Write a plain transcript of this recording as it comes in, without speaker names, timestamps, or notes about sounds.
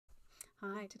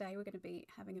Hi, today we're going to be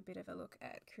having a bit of a look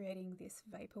at creating this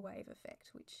Vaporwave effect,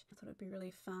 which I thought would be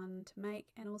really fun to make,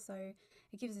 and also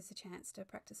it gives us a chance to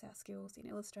practice our skills in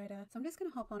Illustrator. So I'm just going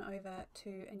to hop on over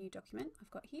to a new document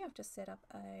I've just set up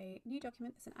a new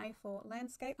document. It's an A4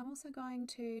 landscape. I'm also going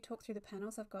to talk through the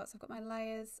panels I've got. So I've got my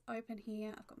layers open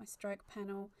here, I've got my stroke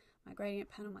panel, my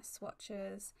gradient panel, my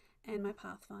swatches, and my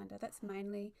pathfinder. That's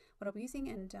mainly what I'll be using,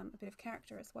 and a bit of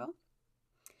character as well.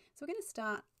 So we're going to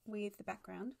start with the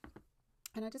background.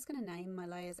 And I'm just going to name my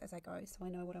layers as I go so I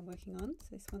know what I'm working on.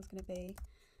 So this one's going to be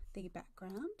the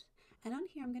background. And on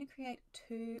here I'm going to create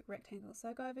two rectangles. So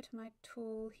I go over to my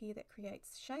tool here that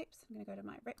creates shapes. I'm going to go to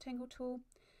my rectangle tool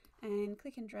and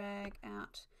click and drag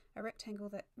out a rectangle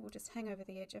that will just hang over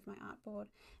the edge of my artboard.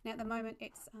 Now at the moment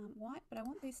it's white, but I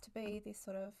want this to be this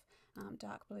sort of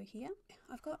dark blue here.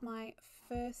 I've got my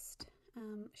first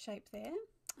shape there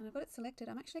and I've got it selected.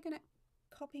 I'm actually going to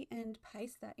copy and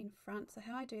paste that in front. So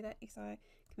how I do that is I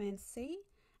Command C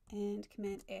and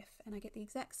Command F, and I get the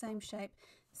exact same shape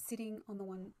sitting on the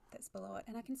one that's below it.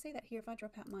 And I can see that here if I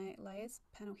drop out my layers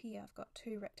panel here, I've got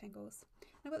two rectangles.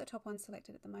 I've got the top one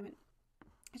selected at the moment.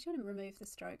 I just want to remove the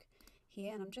stroke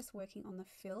here, and I'm just working on the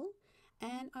fill,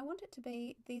 and I want it to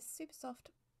be this super soft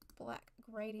black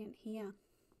gradient here.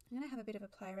 I'm going to have a bit of a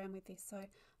play around with this. So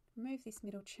remove this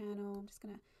middle channel. I'm just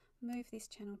going to move this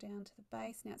channel down to the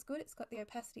base. Now it's good, it's got the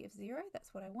opacity of 0,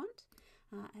 that's what I want.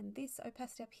 And this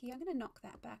opacity up here, I'm going to knock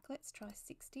that back. Let's try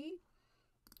 60.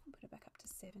 I'll put it back up to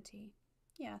 70.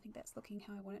 Yeah, I think that's looking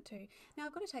how I want it to. Now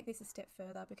I've got to take this a step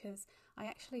further because I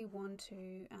actually want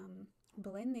to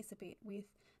blend this a bit with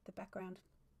the background.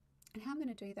 And how I'm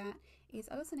going to do that is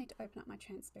I also need to open up my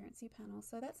transparency panel.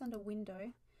 So that's under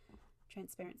Window,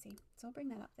 Transparency. So I'll bring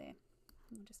that up there.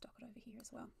 And I'll just dock it over here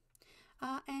as well.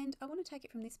 And I want to take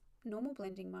it from this normal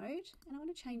blending mode and I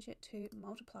want to change it to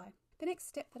multiply. The next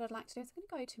step that I'd like to do is I'm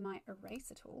going to go to my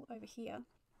eraser tool over here.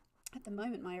 At the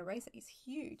moment my eraser is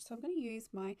huge, so I'm going to use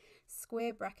my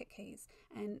square bracket keys,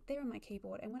 and they're on my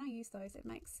keyboard, and when I use those it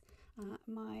makes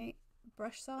my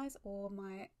brush size or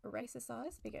my eraser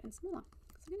size bigger and smaller.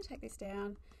 So I'm going to take this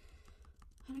down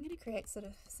and I'm going to create sort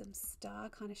of some star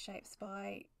kind of shapes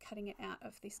by cutting it out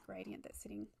of this gradient that's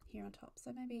sitting here on top.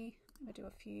 So maybe I'll do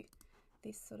a few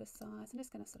this sort of size. I'm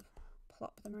just going to sort of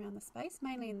plop them around the space,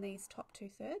 mainly in these top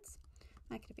 2/3.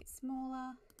 Make it a bit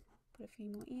smaller, put a few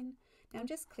more in. Now I'm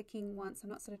just clicking once,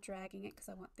 I'm not sort of dragging it because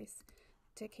I want this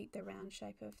to keep the round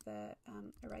shape of the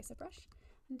eraser brush.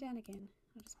 And down again,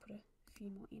 I'll just put a few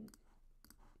more in.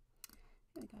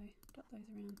 There we go, dot those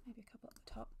around, maybe a couple at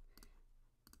the top.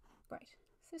 Great,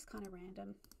 so just kind of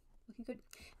random, looking good.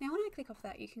 Now when I click off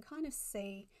that, you can kind of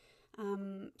see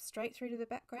straight through to the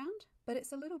background, but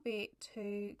it's a little bit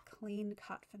too clean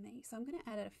cut for me. So I'm going to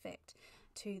add an effect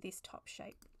to this top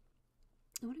shape.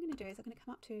 And what I'm going to do is I'm going to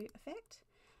come up to Effect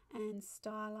and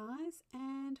Stylize,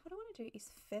 and what I want to do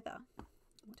is feather.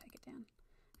 We'll take it down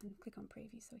and click on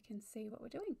Preview so we can see what we're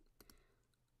doing.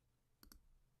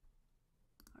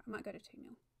 All right, I might go to 2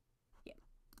 mil. Yeah,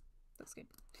 looks good.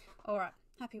 All right,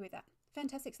 happy with that.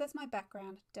 Fantastic, so that's my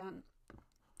background done.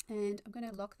 And I'm going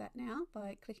to lock that now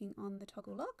by clicking on the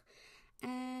toggle lock,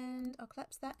 and I'll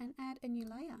collapse that and add a new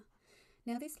layer.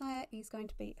 Now this layer is going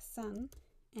to be a sun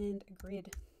and a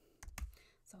grid.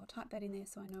 So I'll type that in there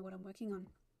so I know what I'm working on.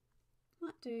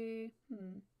 Might do,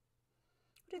 we'll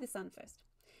do the sun first.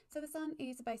 So the sun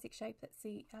is a basic shape. That's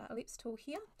the ellipse tool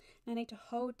here. And I need to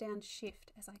hold down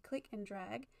Shift as I click and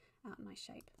drag out my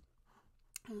shape.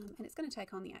 And it's going to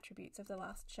take on the attributes of the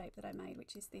last shape that I made,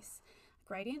 which is this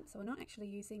gradient. So we're not actually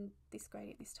using this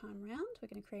gradient this time around. We're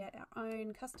going to create our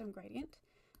own custom gradient.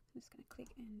 I'm just going to click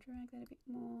and drag that a bit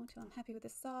more till I'm happy with the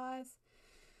size.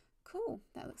 Cool,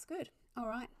 that looks good. All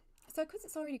right. So because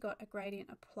it's already got a gradient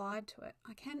applied to it,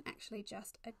 I can actually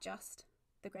just adjust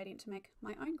the gradient to make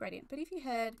my own gradient. But if you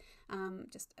had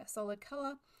just a solid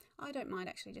color, I don't mind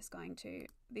actually just going to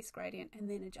this gradient and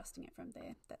then adjusting it from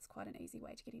there. That's quite an easy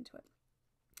way to get into it.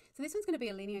 So this one's going to be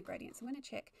a linear gradient. So I'm going to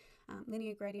check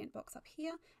linear gradient box up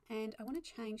here, and I want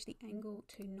to change the angle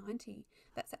to 90.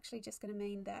 That's actually just going to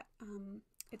mean that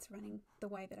it's running the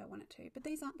way that I want it to. But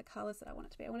these aren't the colors that I want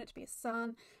it to be. I want it to be a sun,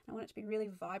 and I want it to be really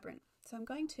vibrant. So I'm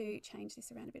going to change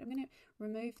this around a bit. I'm going to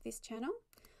remove this channel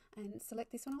and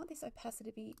select this one. I want this opacity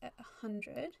to be at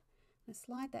 100. I'm going to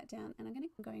slide that down, and I'm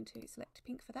going to select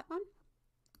pink for that one.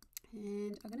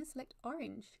 And I'm going to select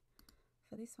orange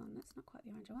for this one. That's not quite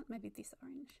the orange I want. Maybe this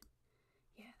orange.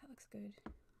 Yeah, that looks good.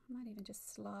 I might even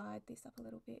just slide this up a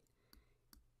little bit.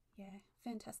 Yeah,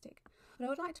 fantastic. But I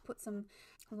would like to put some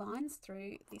lines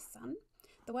through this sun.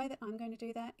 The way that I'm going to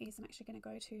do that is I'm actually going to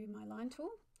go to my line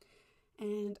tool,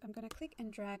 and I'm going to click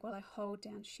and drag while I hold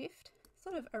down Shift.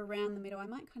 sort of around the middle. I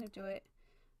might kind of do it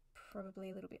probably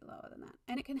a little bit lower than that.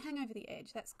 And it can hang over the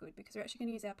edge. That's good because we're actually going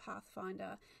to use our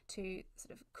pathfinder to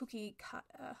sort of cookie cut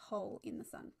a hole in the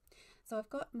sun. So I've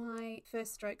got my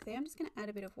first stroke there. I'm just going to add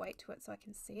a bit of weight to it so I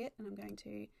can see it, and I'm going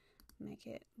to make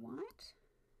it white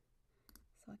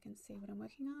so I can see what I'm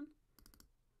working on.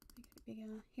 Make it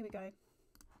bigger. Here we go.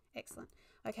 Excellent.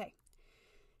 Okay.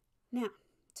 Now,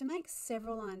 to make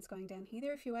several lines going down here,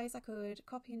 there are a few ways I could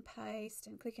copy and paste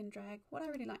and click and drag. What I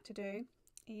really like to do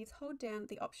is hold down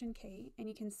the Option key, and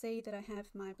you can see that I have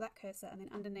my black cursor and then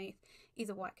underneath is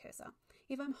a white cursor.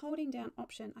 If I'm holding down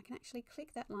Option, I can actually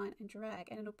click that line and drag,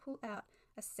 and it'll pull out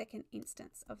a second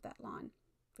instance of that line,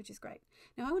 which is great.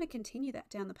 Now I want to continue that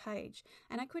down the page,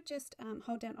 and I could just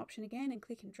hold down Option again and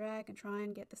click and drag and try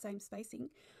and get the same spacing.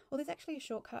 Or there's actually a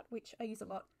shortcut which I use a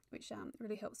lot, which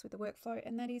really helps with the workflow,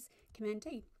 and that is Command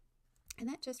D. And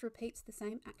that just repeats the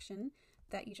same action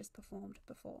that you just performed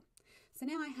before. So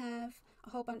now I have a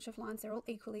whole bunch of lines. They're all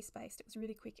equally spaced. It was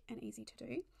really quick and easy to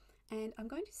do. And I'm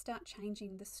going to start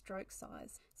changing the stroke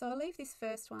size. So I'll leave this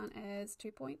first one as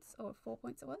 2 points, or 4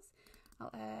 points it was.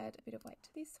 I'll add a bit of weight to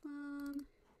this one.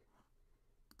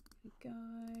 There we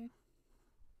go.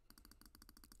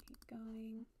 Keep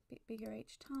going. A bit bigger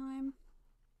each time.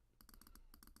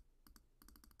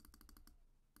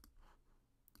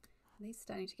 These are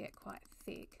starting to get quite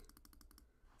thick.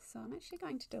 So I'm actually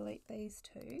going to delete these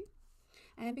two.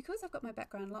 And because I've got my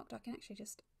background locked, I can actually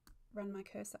just run my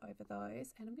cursor over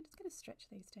those, and I'm just going to stretch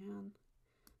these down.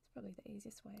 It's probably the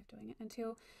easiest way of doing it,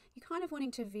 until you're kind of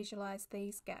wanting to visualize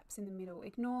these gaps in the middle.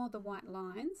 Ignore the white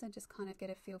lines and just kind of get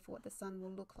a feel for what the sun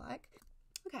will look like.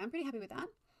 Okay, I'm pretty happy with that.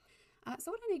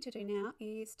 So what I need to do now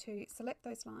is to select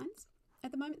those lines.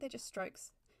 At the moment they're just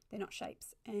strokes, they're not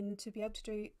shapes, and to be able to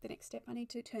do the next step I need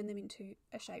to turn them into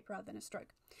a shape rather than a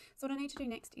stroke. So what I need to do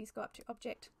next is go up to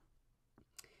Object,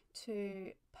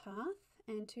 to Path,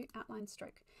 and to Outline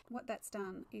Stroke. What that's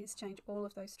done is change all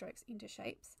of those strokes into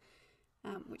shapes,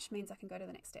 which means I can go to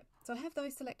the next step. So I have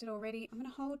those selected already. I'm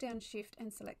going to hold down Shift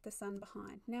and select the sun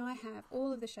behind. Now I have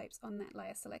all of the shapes on that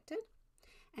layer selected,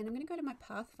 and I'm going to go to my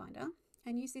Pathfinder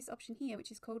and use this option here,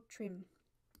 which is called Trim.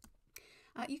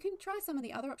 You can try some of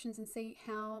the other options and see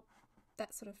how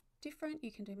that's sort of different.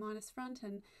 You can do minus front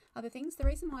and other things. The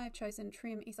reason why I've chosen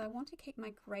Trim is I want to keep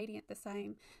my gradient the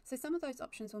same. So some of those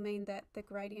options will mean that the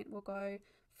gradient will go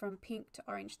from pink to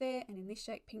orange there, and in this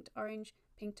shape pink to orange,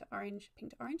 pink to orange,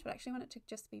 pink to orange, but I actually want it to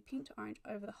just be pink to orange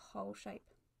over the whole shape.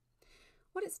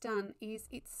 What it's done is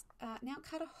it's now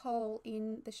cut a hole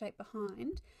in the shape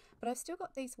behind, but I've still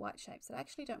got these white shapes that I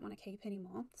actually don't want to keep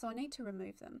anymore, so I need to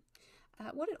remove them.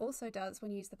 What it also does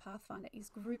when you use the Pathfinder is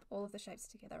group all of the shapes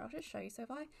together. I'll just show you. So if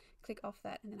I click off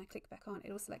that and then I click back on,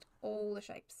 it will select all the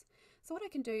shapes. So what I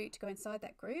can do to go inside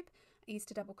that group is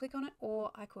to double click on it,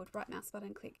 or I could right mouse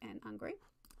button click and ungroup.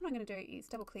 What I'm going to do is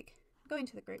double click, go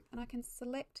into the group, and I can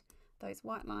select those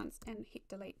white lines and hit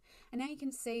delete. And now you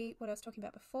can see what I was talking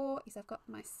about before is I've got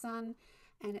my sun,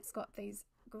 and it's got these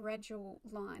gradual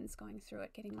lines going through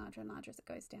it, getting larger and larger as it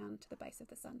goes down to the base of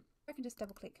the sun. I can just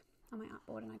double click on my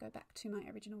artboard and I go back to my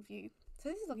original view. So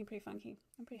this is looking pretty funky.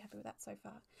 I'm pretty happy with that so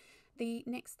far. The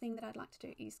next thing that I'd like to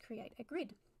do is create a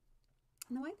grid.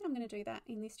 And the way that I'm going to do that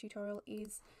in this tutorial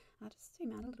is, I'll just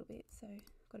zoom out a little bit so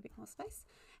I've got a bit more space,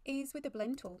 is with the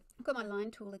blend tool. I've got my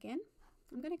line tool again.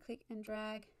 I'm going to click and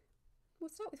drag. We'll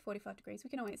start with 45 degrees. We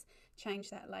can always change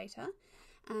that later.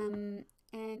 And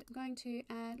I'm going to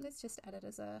add, let's just add it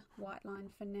as a white line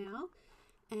for now.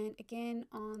 And again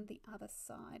on the other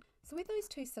side. So with those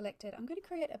two selected, I'm going to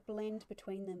create a blend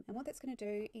between them. And what that's going to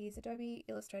do is Adobe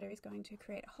Illustrator is going to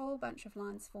create a whole bunch of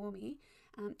lines for me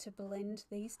to blend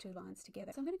these two lines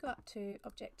together. So I'm going to go up to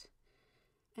Object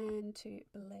and to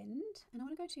Blend. And I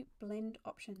want to go to Blend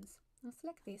Options. I'll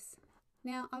select this.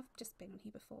 Now I've just been on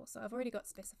here before, so I've already got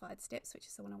specified steps, which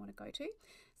is the one I want to go to.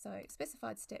 So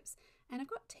specified steps, and I've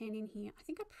got 10 in here. I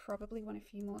think I probably want a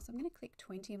few more, so I'm going to click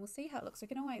 20 and we'll see how it looks. We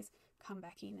can always come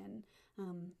back in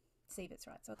and see if it's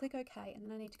right. So I'll click OK, and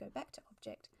then I need to go back to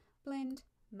Object, Blend,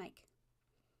 Make.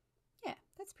 Yeah,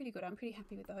 that's pretty good. I'm pretty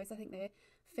happy with those. I think they're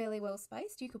fairly well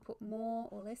spaced. You could put more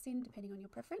or less in depending on your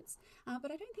preference,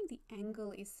 but I don't think the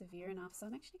angle is severe enough, so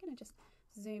I'm actually going to just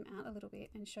zoom out a little bit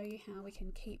and show you how we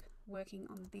can keep working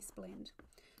on this blend.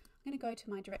 I'm going to go to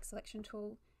my direct selection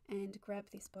tool and grab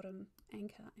this bottom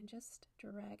anchor and just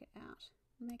drag it out.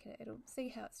 It'll see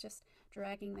how it's just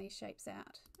dragging these shapes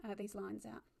out, these lines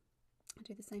out. I'll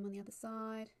do the same on the other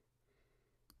side,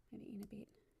 maybe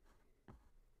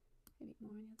in a bit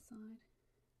more on the other side.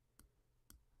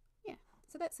 Yeah,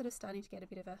 so that's sort of starting to get a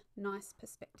bit of a nice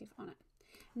perspective on it.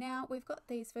 Now we've got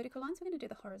these vertical lines, we're going to do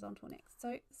the horizontal next.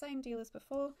 So same deal as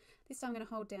before. This time I'm going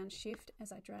to hold down Shift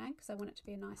as I drag because I want it to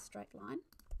be a nice straight line.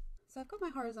 So I've got my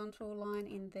horizontal line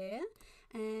in there,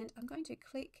 and I'm going to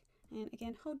click and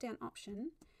again hold down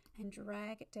Option and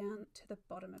drag it down to the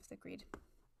bottom of the grid.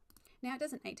 Now it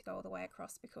doesn't need to go all the way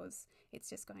across because it's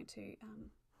just going to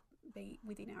be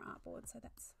within our artboard, so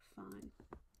that's fine.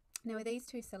 Now with these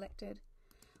two selected,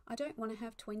 I don't want to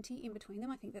have 20 in between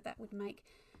them. I think that would make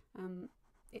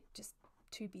it just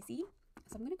too busy.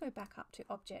 So I'm going to go back up to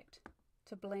Object,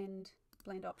 to Blend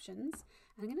Options,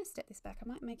 and I'm going to step this back. I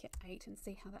might make it 8 and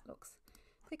see how that looks.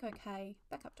 Click OK,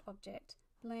 back up to Object,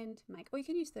 Blend, Make, or you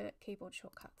can use the keyboard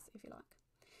shortcuts if you like.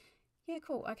 Yeah,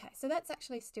 cool. Okay, so that's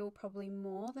actually still probably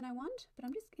more than I want, but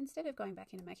I'm just, instead of going back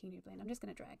in and making a new blend, I'm just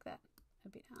going to drag that a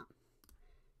bit out.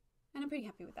 And I'm pretty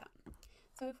happy with that.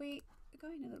 So if we go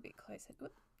in a little bit closer,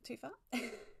 whoop, too far,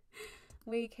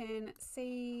 we can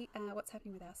see what's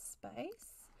happening with our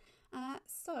space.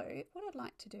 So what I'd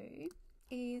like to do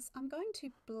is I'm going to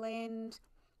blend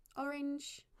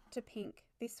orange to pink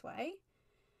this way,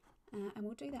 and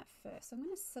we'll do that first. So I'm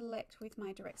going to select with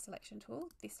my direct selection tool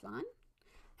this line,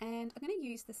 and I'm going to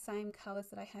use the same colours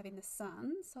that I have in the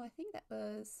sun. So I think that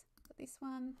was this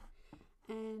one,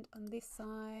 and on this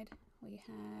side we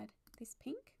had this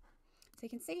pink. So you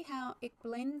can see how it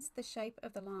blends the shape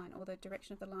of the line or the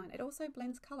direction of the line. It also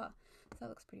blends colour, so that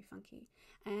looks pretty funky.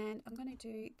 And I'm going to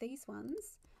do these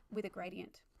ones with a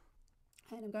gradient.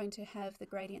 And I'm going to have the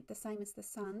gradient the same as the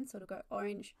sun, so it'll go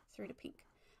orange through to pink.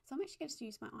 So I'm actually going to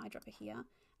use my eyedropper here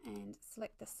and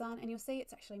select the sun, and you'll see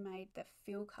it's actually made the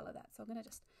fill colour that. So I'm going to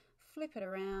just flip it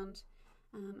around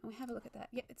and we have a look at that.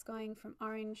 Yep, it's going from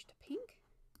orange to pink.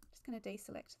 Just going to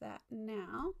deselect that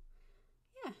now.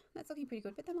 Yeah, that's looking pretty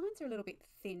good, but the lines are a little bit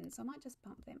thin, so I might just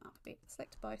bump them up a bit.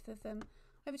 Select both of them,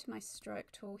 over to my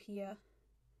stroke tool here,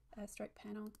 stroke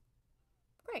panel.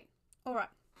 Great, all right.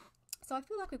 So I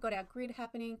feel like we've got our grid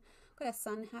happening, got our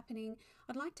sun happening.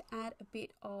 I'd like to add a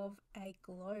bit of a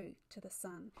glow to the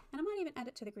sun, and I might even add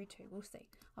it to the grid too, we'll see.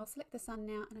 I'll select the sun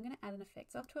now, and I'm going to add an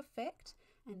effect. So up to Effect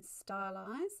and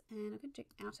Stylize, and I'm going to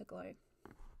do Outer Glow.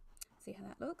 See how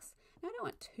that looks. Now I don't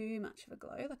want too much of a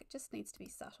glow, like it just needs to be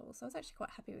subtle. So I was actually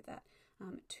quite happy with that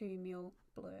 2 mil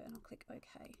blur, and I'll click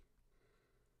OK.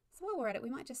 So while we're at it, we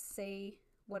might just see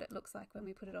what it looks like when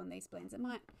we put it on these blends. It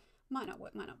might not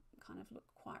work, might not kind of look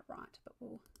quite right, but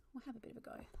we'll have a bit of a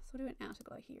go. So we'll do an outer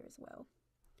glow here as well.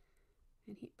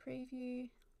 And hit preview.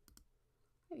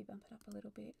 Maybe bump it up a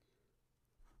little bit.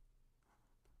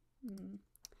 Maybe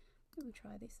we'll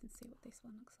try this and see what this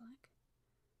one looks like.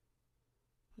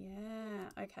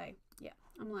 Yeah, okay, yeah,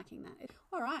 I'm liking that.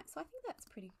 All right, so I think that's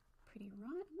pretty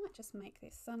right. I might just make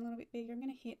this sun a little bit bigger. I'm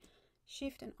going to hit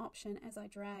Shift and Option as I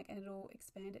drag, and it'll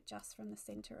expand it just from the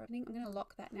center opening. I'm going to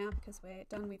lock that now because we're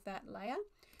done with that layer,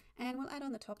 and we'll add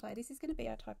on the top layer. This is going to be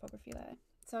our typography layer.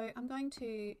 So I'm going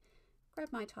to grab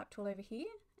my type tool over here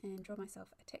and draw myself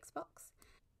a text box.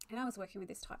 And I was working with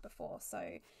this type before,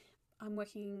 so I'm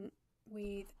working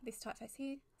with this typeface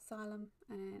here, Xylem,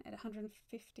 and at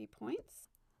 150 points.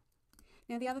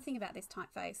 Now the other thing about this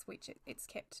typeface, which it's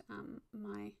kept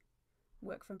my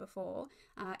work from before,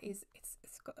 is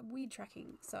it's got weird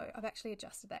tracking. So I've actually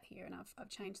adjusted that here, and I've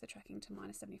changed the tracking to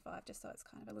 -75 just so it's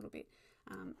kind of a little bit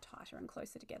tighter and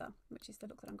closer together, which is the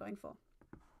look that I'm going for.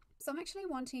 So I'm actually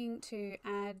wanting to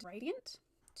add gradient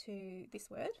to this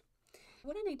word.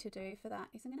 What I need to do for that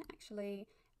is I'm going to actually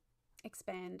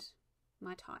expand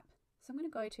my type. So I'm going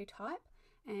to go to Type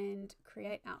and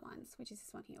Create Outlines, which is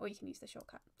this one here, or you can use the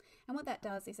shortcut. And what that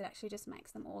does is it actually just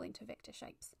makes them all into vector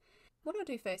shapes. What I'll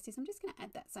do first is I'm just going to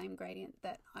add that same gradient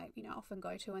that I often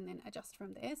go to and then adjust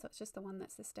from there. So it's just the one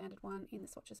that's the standard one in the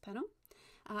swatches panel.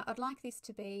 I'd like this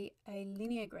to be a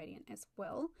linear gradient as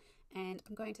well, and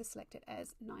I'm going to select it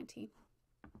as 90.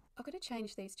 I've got to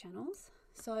change these channels.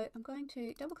 So I'm going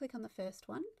to double click on the first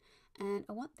one, and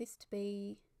I want this to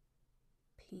be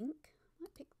pink. I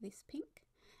might pick this pink,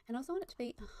 and I also want it to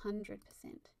be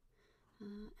 100%.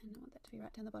 And I want that to be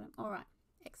right down the bottom. All right,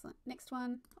 excellent. Next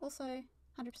one, also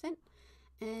 100%.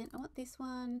 And I want this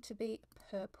one to be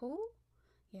purple.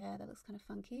 Yeah, that looks kind of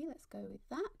funky. Let's go with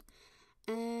that.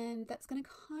 And that's going to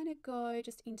kind of go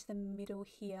just into the middle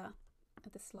here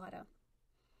of the slider.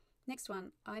 Next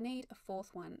one, I need a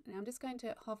fourth one. Now I'm just going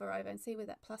to hover over and see where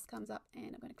that plus comes up,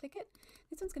 and I'm going to click it.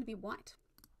 This one's going to be white,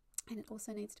 and it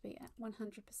also needs to be at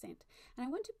 100%. And I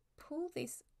want to pull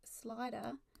this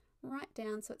slider right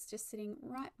down so it's just sitting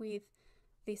right with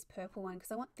this purple one,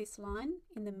 because I want this line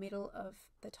in the middle of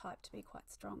the type to be quite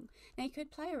strong. Now you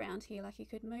could play around here, like you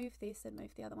could move this and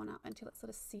move the other one up until it's sort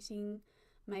of sitting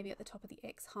maybe at the top of the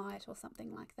X height or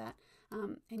something like that,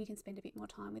 and you can spend a bit more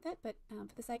time with it, but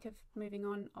for the sake of moving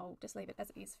on, I'll just leave it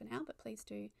as it is for now, but please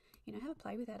do, you know, have a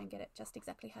play with that and get it just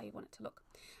exactly how you want it to look.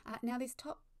 Now this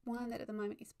top one that at the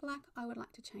moment is black, I would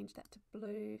like to change that to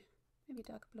blue, maybe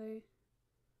dark blue.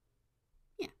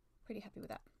 Yeah, pretty happy with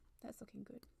that. That's looking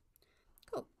good.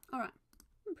 Cool. All right.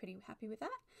 I'm pretty happy with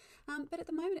that. But at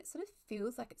the moment it sort of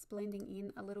feels like it's blending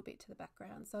in a little bit to the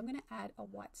background. So I'm going to add a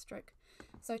white stroke.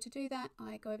 So to do that,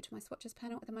 I go over to my swatches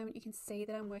panel. At the moment you can see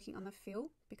that I'm working on the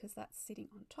fill because that's sitting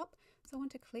on top. So I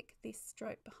want to click this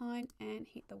stroke behind and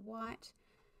hit the white.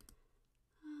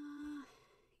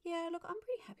 Yeah, look, I'm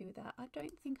pretty happy with that. I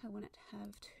don't think I want it to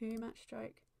have too much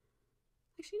stroke.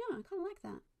 Actually, no, I kind of like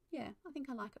that. Yeah, I think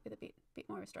I like it with a bit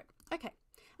more of a stroke. Okay,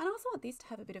 and I also want this to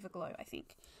have a bit of a glow, I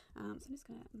think. So I'm just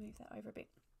going to move that over a bit.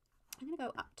 I'm going to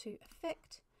go up to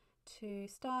Effect, to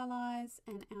Stylize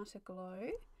and Outer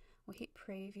Glow. We'll hit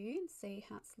Preview and see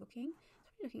how it's looking. It's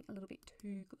probably looking a little bit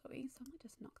too glowy, so I might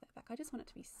just knock that back. I just want it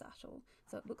to be subtle,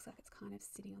 so it looks like it's kind of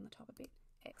sitting on the top a bit.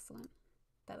 Excellent.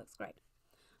 That looks great.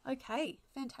 Okay,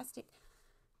 fantastic.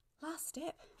 Last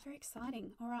step, very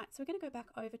exciting. All right, so we're going to go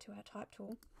back over to our type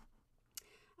tool.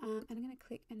 And I'm going to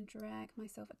click and drag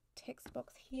myself a text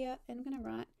box here, and I'm going to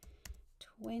write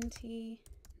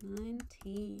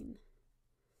 2019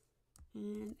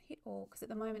 and hit all, because at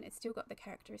the moment it's still got the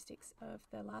characteristics of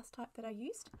the last type that I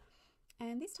used.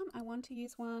 And this time I want to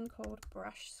use one called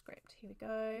Brush Script. Here we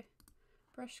go,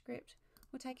 Brush Script.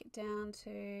 We'll take it down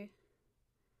to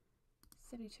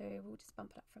 72. We'll just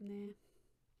bump it up from there.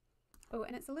 Oh,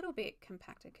 and it's a little bit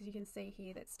compacted because you can see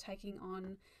here that's taking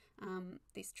on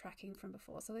this tracking from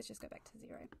before. So let's just go back to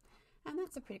 0. And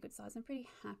that's a pretty good size. I'm pretty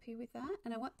happy with that.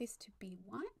 And I want this to be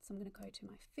white. So I'm going to go to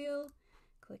my fill,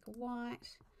 click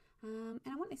white. And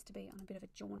I want this to be on a bit of a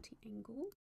jaunty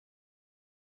angle.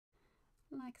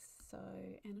 Like so.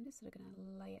 And I'm just sort of going to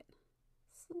lay it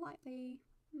slightly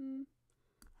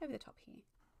over the top here.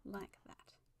 Like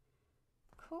that.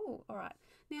 Cool. All right.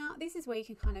 Now this is where you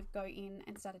can kind of go in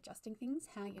and start adjusting things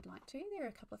how you'd like to. There are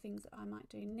a couple of things that I might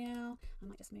do now. I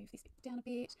might just move this bit down a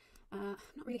bit. I'm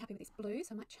not really happy with this blue,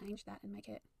 so I might change that and make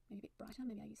it maybe a bit brighter.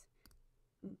 Maybe I use,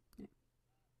 no.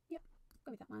 Yep,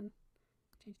 go with that one.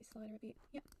 Change this slider a bit.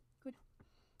 Yep, good.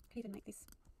 Could even make this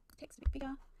text a bit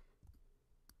bigger.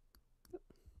 Oop.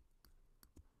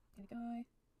 There we go.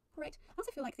 Great. I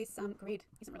also feel like this grid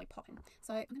isn't really popping.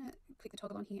 So I'm going to click the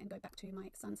toggle on here and go back to my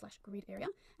sun/grid area.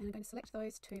 And I'm going to select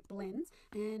those two blends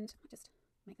and I'll just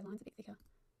make the lines a bit thicker.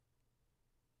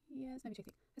 Yeah, it's maybe too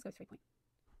thick. Let's go 3 point.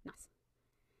 Nice.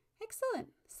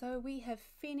 Excellent. So we have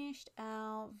finished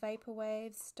our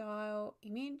Vaporwave style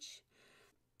image.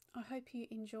 I hope you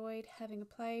enjoyed having a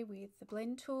play with the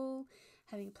blend tool,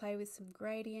 having a play with some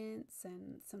gradients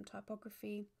and some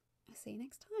typography. I'll see you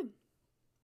next time.